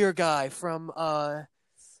lawyer guy from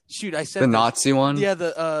shoot, I said the Nazi one? Yeah,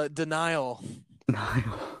 the Denial.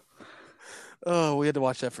 Denial. Oh, we had to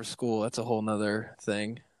watch that for school. That's a whole nother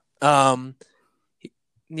thing.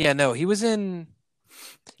 Yeah, no, he was in.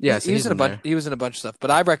 Yeah, he was in a bunch. He was in a bunch of stuff, but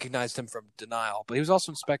I recognized him from Denial. But he was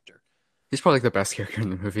also Inspector. He's probably like the best character in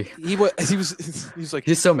the movie. He was like.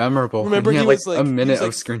 He's so memorable. Remember, he had was like a minute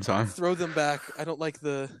of screen time. Throw them back. I don't like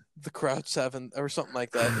the Crouch 7 or something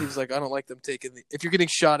like that. He was like, I don't like them taking if you're getting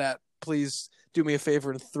shot at, please do me a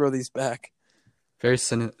favor and throw these back. Very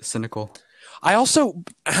cynical. I also,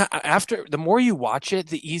 after the more you watch it,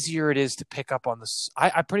 the easier it is to pick up on this.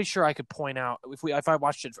 I'm pretty sure I could point out if I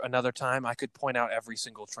watched it another time, I could point out every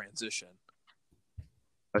single transition.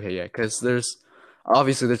 Okay, yeah, because there's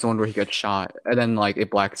Obviously, there's the one where he gets shot, and then like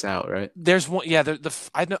it blacks out, right? There's one, yeah.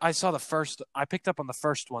 I know, I saw the first. I picked up on the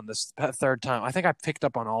first one this third time. I think I picked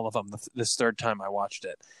up on all of them this third time I watched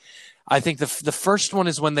it. I think the first one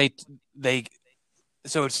is when they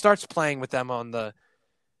so it starts playing with them on the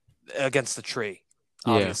against the tree,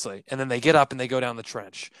 Yeah. obviously, and then they get up and they go down the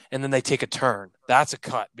trench, and then they take a turn. That's a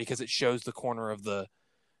cut because it shows the corner of the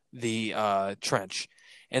trench,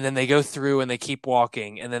 and then they go through and they keep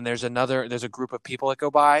walking, and then there's a group of people that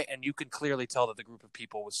go by, and you can clearly tell that the group of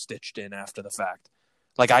people was stitched in after the fact.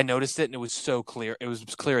 Like I noticed it, and it was so clear. It was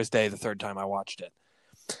clear as day the third time I watched it.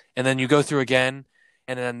 And then you go through again,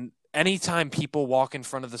 and then anytime people walk in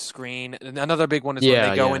front of the screen, and another big one is when Yeah,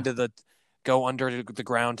 they go yeah. into go under the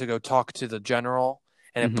ground to go talk to the general,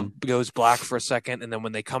 and Hmm. it goes black for a second, and then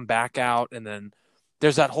when they come back out, and then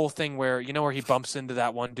there's that whole thing where where he bumps into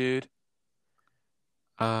that one dude,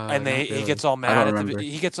 and Not he really. gets all I mad don't at remember.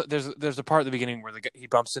 he gets there's a part at the beginning where he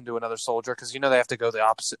bumps into another soldier because they have to go the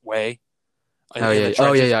opposite way Oh in the yeah.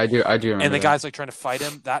 Oh yeah, trenches, yeah. I do and remember the that. guy's like trying to fight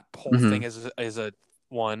him. That whole Hmm. thing is a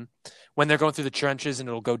one when they're going through the trenches, and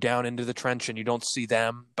it'll go down into the trench and you don't see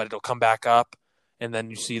them, but it'll come back up and then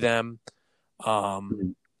you see them.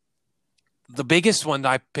 Um, the biggest one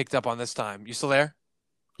I picked up on this time. You still there?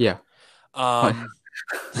 Yeah. What? Um,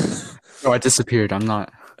 Oh, I disappeared. I'm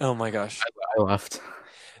not. oh my gosh. I left.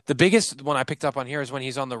 The biggest one I picked up on here is when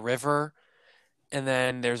he's on the river, and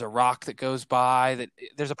then there's a rock that goes by.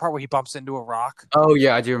 There's a part where he bumps into a rock. Oh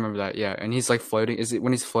yeah, I do remember that. Yeah, and he's like floating. Is it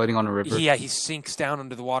when he's floating on a river? Yeah, he sinks down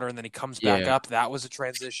under the water and then he comes back Yeah. up. That was a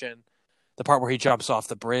transition. The part where he jumps off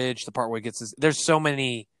the bridge, the part where he gets his. There's so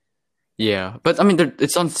many. Yeah, but I mean,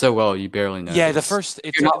 it's done so well, you barely Yeah, the notice. first. If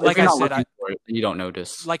It's you're not, if like you're I not said. looking for it, you don't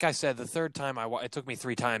notice. Like I said, the third time it took me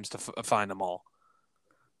 3 times to find them all.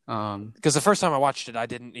 Um, Because the first time I watched it, I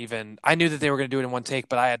knew that they were going to do it in one take,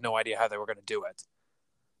 but I had no idea how they were going to do it.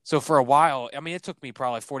 So for a while, I mean, it took me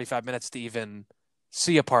probably 45 minutes to even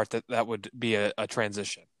see a part that would be a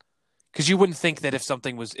transition. Because you wouldn't think that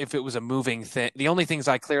if it was a moving thing, the only things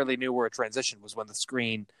I clearly knew were a transition was when the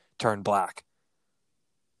screen turned black.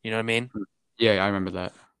 You know what I mean? yeah, I remember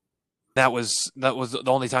that. That was the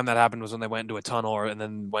only time that happened was when they went into a tunnel, and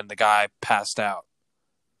then when the guy passed out.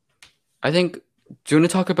 I think. Do you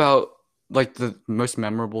want to talk about like the most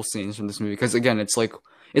memorable scenes from this movie? Because again, it's like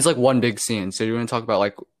one big scene. So you want to talk about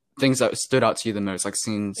like things that stood out to you the most, like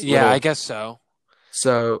scenes, Yeah, I little. guess so.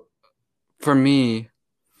 So for me,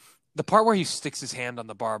 The part where he sticks his hand on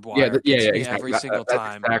the barbed yeah, wire yeah, gets yeah, me exactly. every single That's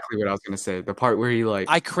time. exactly what I was gonna say. The part where he like,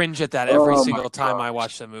 I cringe at that every oh my single time I gosh,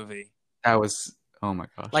 watch the movie. that was, oh my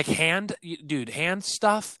gosh. Like hand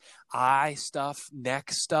stuff, eye stuff,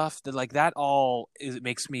 neck stuff. Like that all it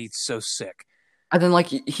makes me so sick. And then like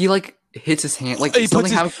he like hits his hand, like He puts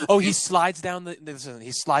something his happens. he slides down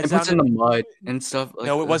he slides And down. puts in the mud and stuff. Like,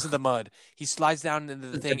 No, it ugh. wasn't the mud. He slides down into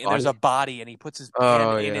the The thing, dead and there's a body. body, and he puts his hand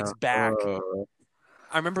Oh in yeah. its back. Oh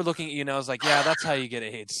I remember looking at you, and I was like, "Yeah, that's how you get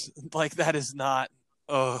AIDS. Like that is not.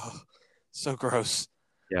 Oh, so gross."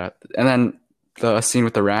 yeah. And then the scene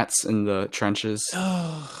with the rats in the trenches.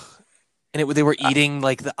 And they were eating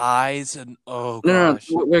like the eyes, and oh No, no, gosh,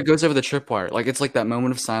 no. Where it goes over the tripwire. Like it's like that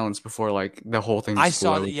moment of silence before like the whole thing I just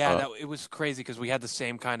saw that. blows Yeah, up. it was crazy because we had the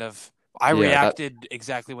same kind of. I Yeah, that. reacted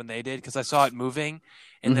exactly when they did because I saw it moving,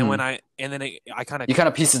 and then Hmm. I kind of You kind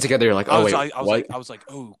of piece it together. You're like, oh wait, what? I was like,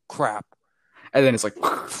 oh crap, And then it's like,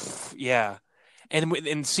 yeah,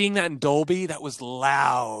 and seeing that in Dolby, that was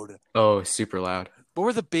loud. oh, super loud. What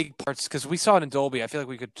were the big parts? Because we saw it in Dolby. I feel like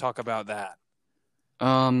we could talk about that.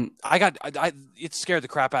 Um, It scared the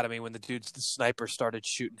crap out of me when the sniper started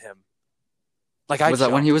shooting him. Like I was that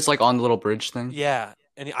when jumped. he was like on the little bridge thing? Yeah,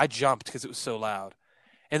 and I jumped because it was so loud.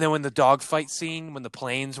 And then when the dogfight scene, when the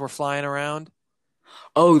planes were flying around,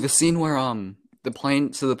 Oh, the scene where the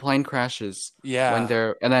plane crashes when yeah,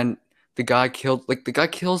 they're and then the guy kills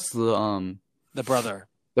the brother.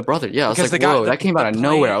 the brother. Yeah, I was Because like, whoa, that came out of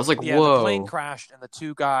nowhere. I was like, the plane whoa. crashed, and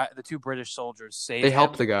the two British soldiers saved They him.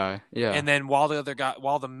 helped the guy. Yeah. And then while the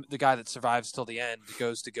guy that survives till the end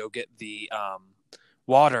goes to go get the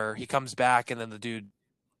water, he comes back, and then the dude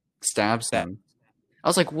Stabs that him. I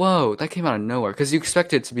was like, whoa, that came out of nowhere. Because you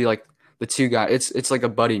expect it to be like the two guys. It's like a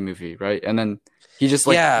buddy movie, right? And then he just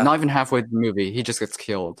like yeah, not even halfway through the movie, he just gets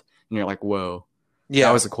killed, and you're like, whoa, that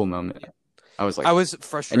yeah. was a cool moment. I was like, I was and you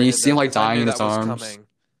frustrated see him though like because I dying knew in that his was arms. coming.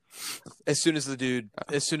 As soon as the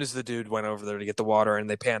dude went over there to get the water, and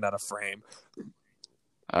they panned out a frame.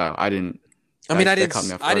 I didn't. I mean, That caught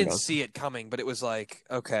me off I guard. didn't see it coming, but it was like,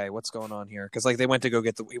 okay, what's going on here? Because like he went to go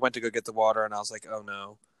get the water, and I was like, oh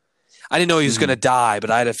no, I didn't know he was Mhm. going to die,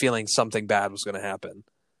 but I had a feeling something bad was going to happen.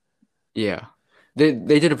 Yeah,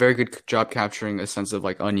 they did a very good job capturing a sense of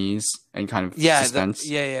like unease and kind of Yeah, suspense.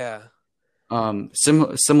 yeah.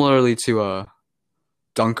 Similarly to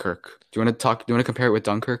Dunkirk. Do you want to compare it with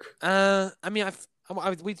Dunkirk? I mean,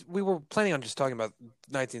 we were planning on just talking about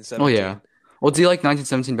Oh yeah. 1917. Well, do you like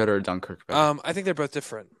 1917 better or Dunkirk better? I think they're both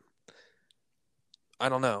different. I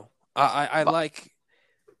don't know. I Uh, like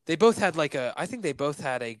they both had like a. I think they both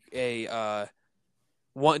had one.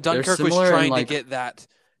 They're Dunkirk was similar in trying to like get that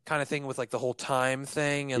kind of thing with like the whole time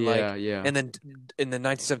thing and like, yeah, yeah. and then in the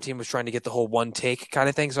 1917 was trying to get the whole one take kind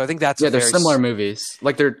of thing. So I think that's a Yeah, they're very similar movies.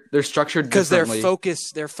 Like they're structured because differently.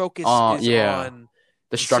 their focus is Yeah. on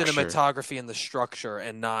The the structure, cinematography and the structure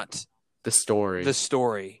and not the story. the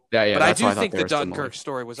story. Yeah, But I that's why do I thought think they the were similar. Dunkirk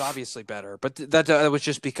story was obviously better. But that was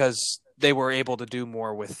just because they were able to do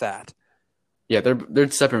more with that. Yeah, they're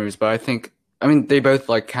separate movies, but I mean they both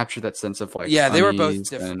like capture that sense of like Yeah, they were both unease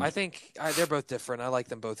different. and I think they're both different. I like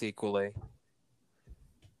them both equally.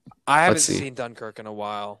 I haven't let's see. seen Dunkirk in a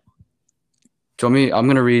while. Do you want me? I'm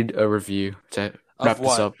gonna read a review to Of wrap this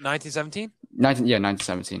what? up. 1917?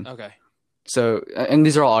 1917. Okay. So, and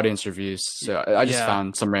these are all audience reviews. So I just Yeah.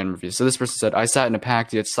 found some random reviews. So this person said, I sat in a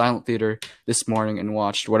packed yet silent theater this morning and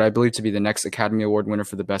watched what I believe to be the next Academy Award winner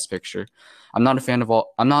for the Best Picture. I'm not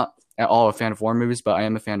at all a fan of war movies, but I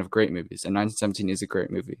am a fan of great movies, and 1917 is a great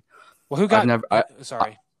movie. Well, who I've got? never,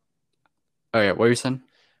 Sorry. oh yeah, what were you saying?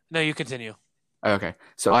 No, you continue. Okay,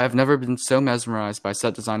 so I have never been so mesmerized by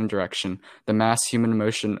set design and direction. The mass human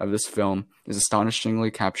emotion of this film is astonishingly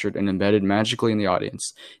captured and embedded magically in the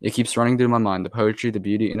audience. It keeps running through my mind, the poetry, the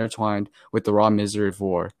beauty intertwined with the raw misery of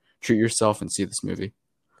war. Treat yourself and see this movie.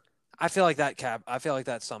 I feel like I feel like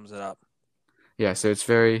that sums it up. Yeah, so it's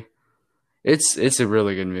a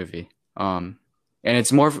really good movie. And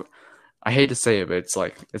it's more of, I hate to say it, but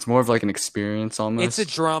it's more of like an experience It's a almost.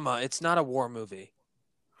 drama. It's not a war movie.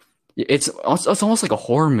 It's almost like a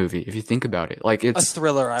horror movie if you think about it. Like A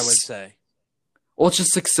thriller, I would say. well, it's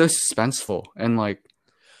just like so suspenseful and like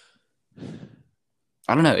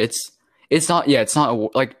I don't know. It's not. Yeah, it's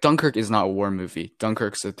not like Dunkirk is not a war movie.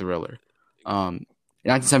 Dunkirk's a thriller.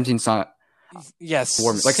 1917 is not Yes, a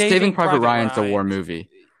war. Like Saving Private Ryan's a war movie.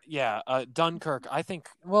 Yeah, Dunkirk. I think.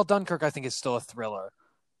 Well, Dunkirk, I think is still a thriller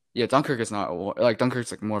Yeah, Dunkirk is not a war. Like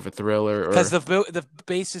Dunkirk's like more of a thriller because or the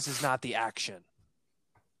basis is not the action.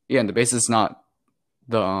 yeah, and the basis is not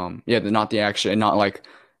not the action and not like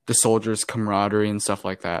the soldiers' camaraderie and stuff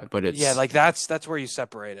like that. But Yeah, like that's where you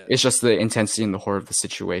separate it. it's just the intensity and the horror of the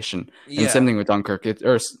situation. And Yeah, same thing with Dunkirk.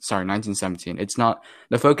 Sorry, 1917. It's not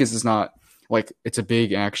the focus is not like it's a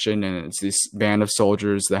big action and it's this band of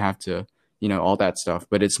soldiers that have to, all that stuff.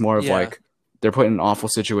 But it's more of yeah, like they're put in an awful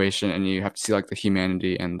situation and you have to see like the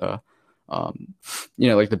humanity and the,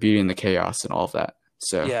 like the beauty and the chaos and all of that.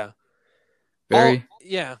 So yeah. very,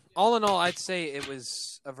 All in all, I'd say it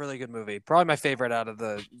was a really good movie. Probably my favorite out of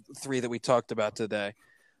the three that we talked about today.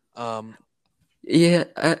 Um, yeah,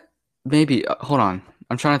 maybe. Hold on.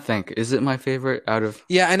 I'm trying to think. Is it my favorite out of?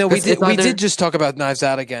 yeah, I know we Because did it's we either did just talk about Knives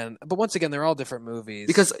Out again, but once again, they're all different movies.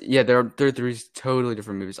 because yeah, they're three totally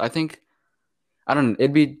different movies. I think I don't know.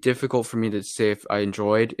 It'd be difficult for me to say if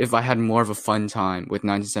I had more of a fun time with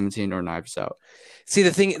 1917 or Knives Out See,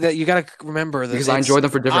 the thing that you got to remember that because I enjoy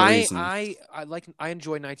them for different reasons. I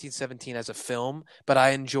enjoy 1917 as a film, but I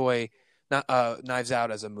enjoy Knives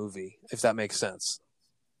Out as a movie, if that makes sense.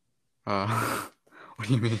 What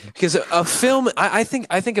do you mean? Because a film, I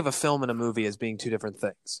think of a film and a movie as being two different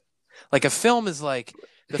things. Like a film is like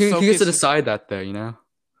the Who focus gets to is- decide that though?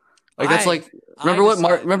 Like that's like I remember what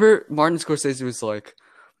decide. remember Martin Scorsese was like,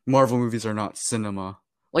 Marvel movies are not cinema.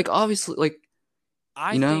 Like obviously, like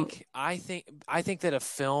I you know, think I think that a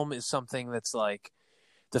film is something that's like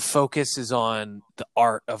the focus is on the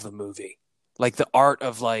art of the movie, like the art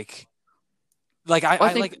of I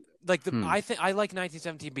think. I think I like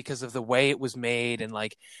 1917 because of the way it was made and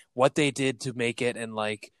like what they did to make it and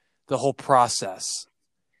like the whole process.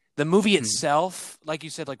 The movie itself, like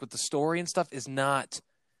you said, like with the story and stuff, is not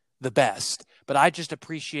the best, but I just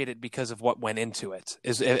appreciate it because of what went into it.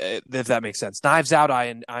 If that makes sense. Knives Out,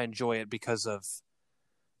 I enjoy it because of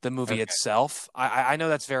the movie Okay. itself. I know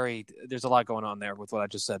that's there's a lot going on there with what I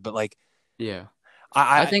just said, but like Yeah,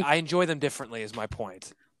 I I think I enjoy them differently is my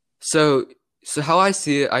point. so. So how I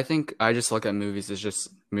see it, I think I just look at movies as just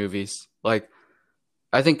movies. Like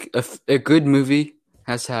I think a good movie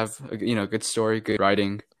has to have a good story, good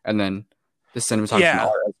writing, and then the cinematography and Yeah.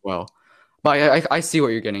 art as well. But I see what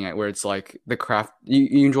you're getting at, where it's like the craft.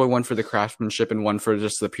 You enjoy one for the craftsmanship and one for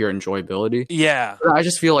just the pure enjoyability. Yeah. But I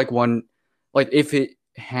just feel like if it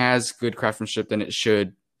has good craftsmanship, then it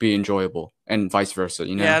should be enjoyable, and vice versa.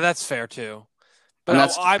 Yeah, that's fair too. But And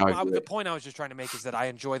that's how I do the it. point I was just trying to make is that I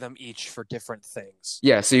enjoy them each for different things.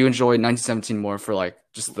 Yeah, so you enjoy 1917 more for like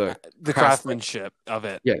just the craftsmanship of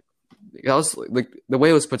it. Yeah, that was like the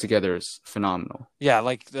way it was put together is phenomenal. Yeah,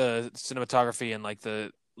 like the cinematography and like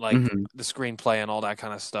the Mhm. the screenplay and all that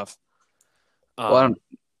kind of stuff. Well,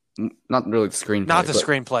 not really the screenplay, Not the but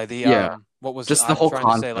screenplay. The yeah, what was just I the was whole trying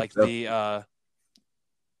to say? concept Like of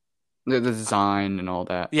the design and all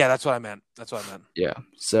that. yeah, that's what I meant. That's what I meant. Yeah,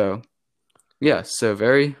 so yeah, so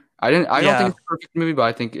very. I don't think Yeah, it's a perfect movie, but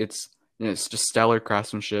I think it's just stellar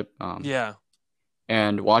craftsmanship. yeah.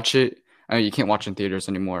 And watch it. I mean, you can't watch in theaters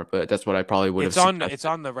anymore, but that's what I probably would have suggested. It's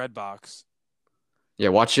on the Red Box. Yeah,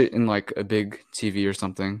 watch it in like a big TV or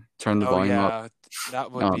something. Turn the Oh volume up. yeah,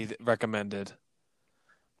 that would Um, be recommended.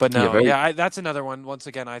 But yeah, no, very. yeah, that's another one. Once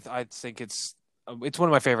again, I think it's one of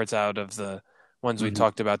my favorites out of the ones we Mhm.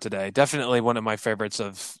 talked about today. Definitely one of my favorites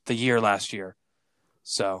of the year last year.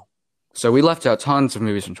 So So we left out tons of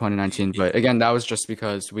movies from 2019, but again, that was just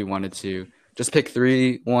because we wanted to just pick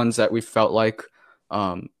three ones that we felt like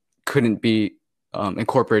um, couldn't be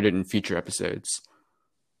incorporated in future episodes.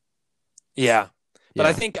 yeah, but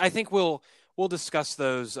Yeah, I think we'll discuss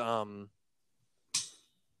those.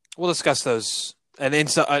 We'll discuss those and in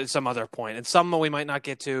some other point, and some we might not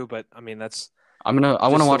get to. But I mean, that's I want to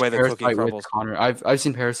just the watch way the cookie Parasite with crumbles. Connor. I've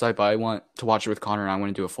seen Parasite, but I want to watch it with Connor, and I want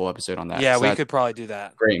to do a full episode on that. Yeah, 'Cause we that's could probably do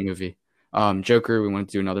that. a great movie. Joker, we want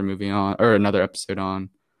to do another movie on, or another episode on.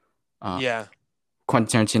 Uh, Yeah.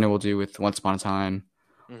 Quentin Tarantino will do with Once Upon a Time.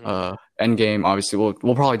 Mm-hmm. Endgame, obviously, we'll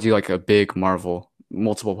probably do like a big Marvel,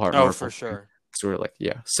 multiple part Oh, Marvel for thing. sure. So we're like,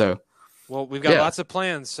 yeah. So Well, we've got yeah, lots of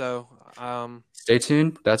plans, so stay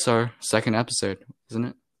tuned. That's our second episode, isn't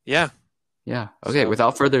it? yeah. Yeah. Okay. So,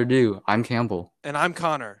 Without further ado, I'm Campbell, and I'm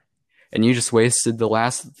Connor. and you just wasted the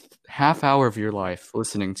last half hour of your life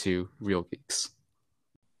listening to Real Geeks.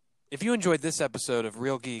 If you enjoyed this episode of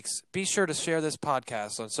Real Geeks, be sure to share this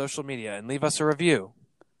podcast on social media and leave us a review.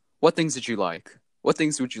 What things did you like? What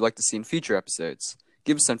things would you like to see in future episodes?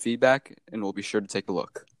 Give us some feedback, and we'll be sure to take a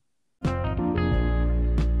look.